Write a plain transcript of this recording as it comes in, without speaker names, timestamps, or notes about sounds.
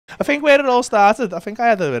I think where it all started, I think I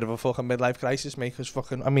had a bit of a fucking midlife crisis, mate, because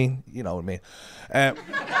fucking, I mean, you know what I mean.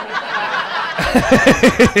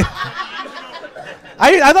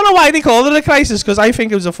 I don't know why they called it a crisis, because I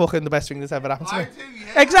think it was the best thing that's ever happened to me.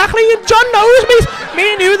 Yeah. Exactly, John knows, mate.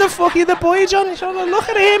 Me and you, the fuck, you the boy, John. Look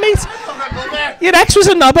at here, mate. Your ex was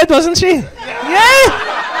a knobhead, wasn't she? Yeah.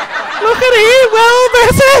 Look at here, well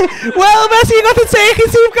better, you got the take it,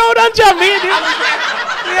 keep going on, John, me and you.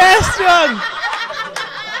 Yes, John.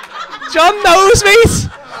 John knows, mate.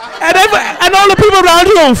 And all the people around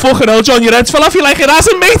you going, fucking hell, John, your head's fell off you like it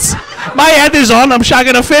hasn't, mate. My head is on, I'm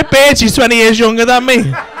shagging a fit bitch, she's 20 years younger than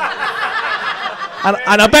me.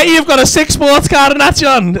 And I bet you've got a 6 sports car and that,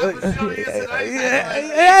 John.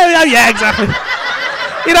 Yeah, exactly.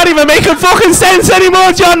 You're not even making fucking sense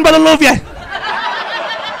anymore, John, but I love you.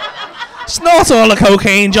 Snort all the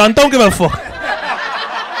cocaine, John, don't give a fuck.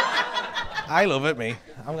 I love it, me.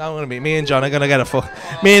 I'm gonna be, me and John are gonna get a fuck.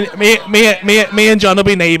 Me and John will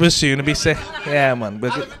be neighbours soon, will be sick. Yeah, man. Do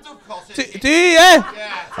you, yeah?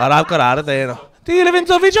 Oh, I've got out of there now. Do you live in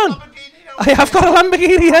Dovey, John? I have got a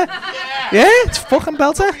Lamborghini, yeah? Yeah, it's fucking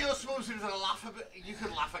belter. You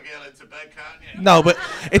could laugh a girl into bed, can't you? No, but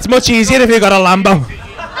it's much easier if you got a Lambo.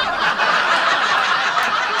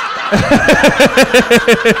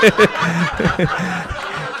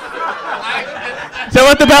 So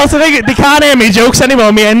what the belter thing? They can't hear me jokes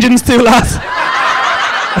anymore, my engine's too loud.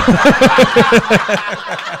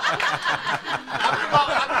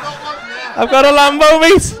 I've got a Lambo,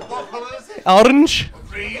 mate. Orange.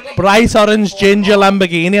 Really? Bright orange ginger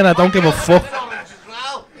Lamborghini, and I don't give a fuck.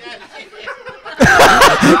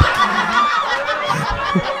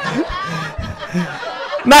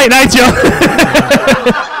 Night, John.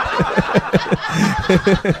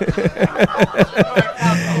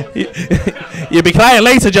 You'll be crying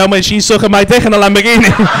later, John, when she's sucking my dick in a Lamborghini.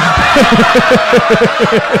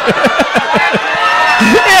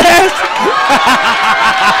 Yes.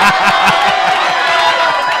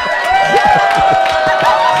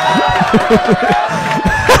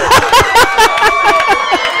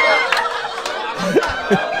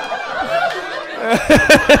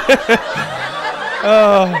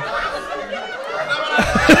 Oh.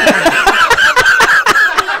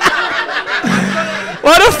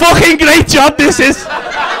 What a fucking great job this is.